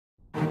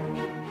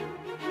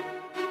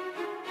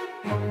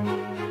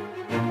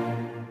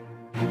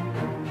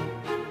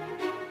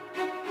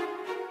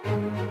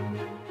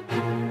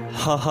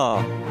Haha.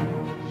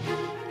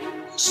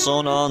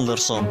 Son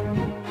Anderson.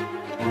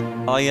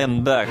 I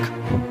am back.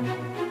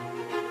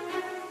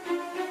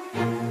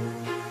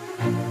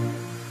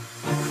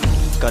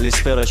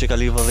 Καλησπέρα και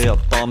καλή βραδιά,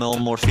 πάμε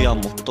ομορφιά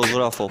μου. Το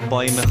γράφω,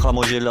 πάει με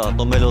χαμογελα.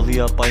 Το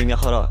μελωδία πάει μια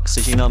χαρά.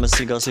 Ξεκινάμε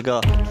σιγά σιγά,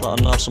 θα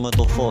ανάψουμε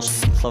το φως.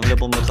 Θα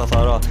βλέπουμε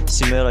καθαρά,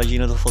 σήμερα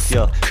γίνεται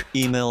φωτιά.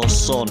 Είμαι ο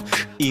Son,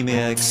 είμαι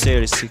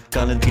εξαίρεση.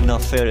 Κάνε την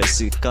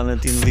αφαίρεση, κάνε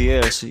την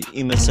διαίρεση.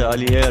 Είμαι σε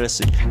άλλη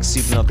αίρεση.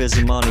 Ξύπνα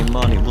παίζει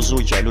μάνι,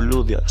 βουζούκια,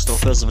 λουλούδια.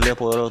 Στροφές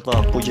βλέπω ερωτά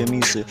που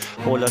γεμίσει.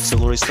 Όλα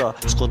ξεχωριστά.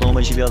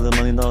 Σκοτώμε χιλιάδες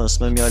μανιτάδες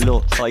με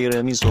μυαλό. Θα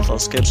ηρεμήσω, θα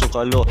σκέψω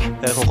καλό.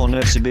 Έχω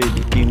χωνεύσει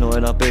baby, πίνω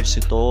ένα πέψι.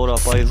 Το ώρα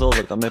πάει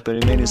 12, με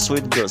περιμένει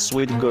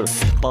sweet girl.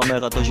 Πάμε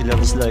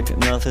 100.000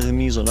 like, να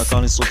θυμίζω να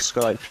κάνεις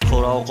subscribe.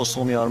 Φοράω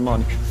κοστούμι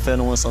αρμάνι,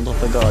 φαίνομαι σαν το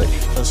φεγγάρι.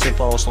 Θα σε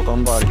πάω στο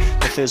καμπάρι,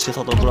 το θες και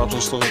θα το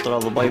γράψω στο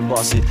τετράδο. Πάει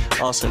βάση,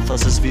 άσε θα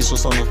σε σβήσω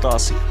σαν το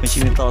τάση. Με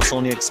κινητά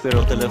Sony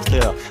εξαίρεση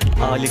τελευταία,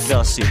 άλλη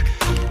κλάση.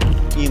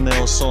 Είμαι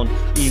ο Son,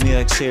 είμαι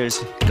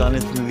εξαίρεση. Κάνε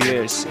την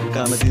διαίρεση,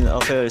 κάνε την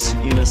αφαίρεση.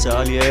 Είμαι σε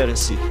άλλη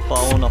αίρεση.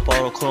 Πάω να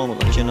πάρω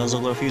χρώματα και να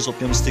ζωγραφίσω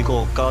πιο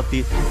μυστικό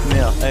κάτι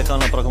νέα.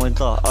 Έκανα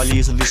πραγματικά.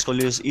 Άλλες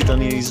δυσκολίες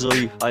ήταν η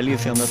ζωή.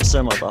 Αλήθεια με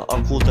ψέματα.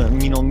 Ακούτε,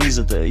 μην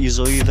νομίζετε. Η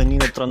ζωή δεν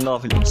είναι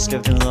τραντάφυλλο.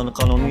 Σκέφτεται να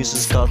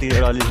κανονίσεις κάτι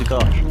ρεαλιστικά.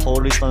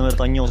 Χωρίς να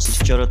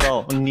μετανιώσεις.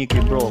 Χαιρετάω,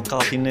 νίκη μπρο,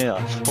 κάτι νέα.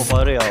 Το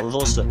παρέα,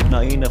 δώσε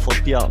να είναι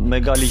φωτιά.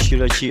 Μεγάλη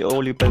Κυριακή,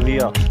 όλη η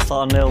παιδεία. Θα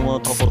ανέβουμε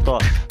τα φωτά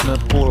με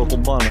πουρο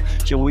κουμπάνα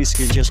και whisky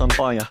και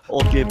σαμπάνια.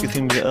 Ό,τι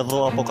επιθυμεί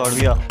εδώ από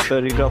καρδιά.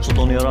 Περιγράψω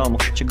τον όνειρά μου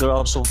και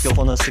γράψω πιο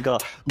φανταστικά.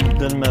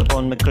 Δεν με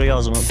πάνε, με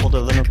κρυάζομαι. Ποτέ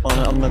δεν με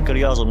πάνε, αν με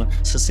κρυάζομαι.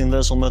 Σε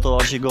συνδέσω με το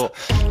αρχηγό.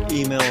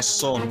 Είμαι ο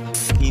Son,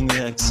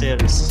 είμαι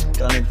εξαίρεση.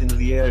 Κάνε την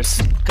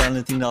διαίρεση,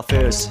 κάνε την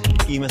αφαίρεση.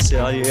 Είμαι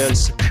σε άλλη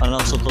αίρεση.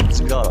 Ανάψω το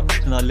τσιγάρα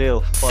και να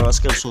λέω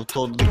παρασκέψω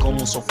το δικό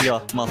μου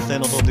σοφιά.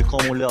 Μαθαίνω το δικό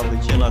μου λάδι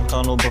και να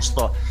κάνω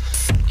μπροστά.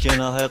 Και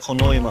να έχω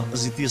νόημα.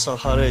 Ζητήσα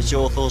χαρέ και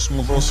ο Θεός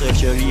μου δώσε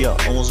ευκαιρία.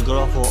 Όμως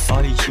γράφω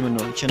άλλη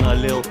κείμενο και να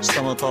λέω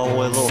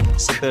σταματάω εδώ.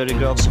 Σε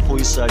περιγράψω που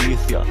είσαι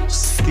αλήθεια.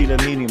 Στείλε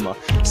μήνυμα,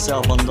 σε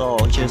απαντάω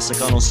και σε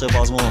κάνω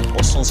σεβασμό.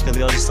 Όσον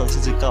σχεδιάζει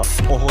στατιστικά,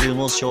 ο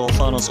χωρισμός και ο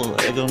θάνατος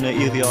έχουν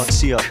ίδια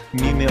αξία.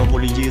 Μη με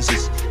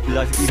απολογίζεις.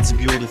 Life is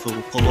beautiful,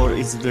 color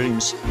is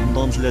dreams.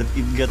 Don't let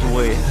it get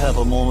away. Have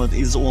a moment,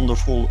 it's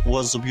wonderful.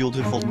 Was a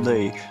beautiful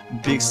day.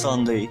 Big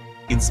Sunday,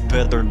 it's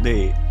better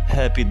day.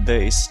 Happy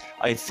days,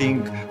 I think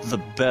the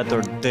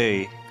better day.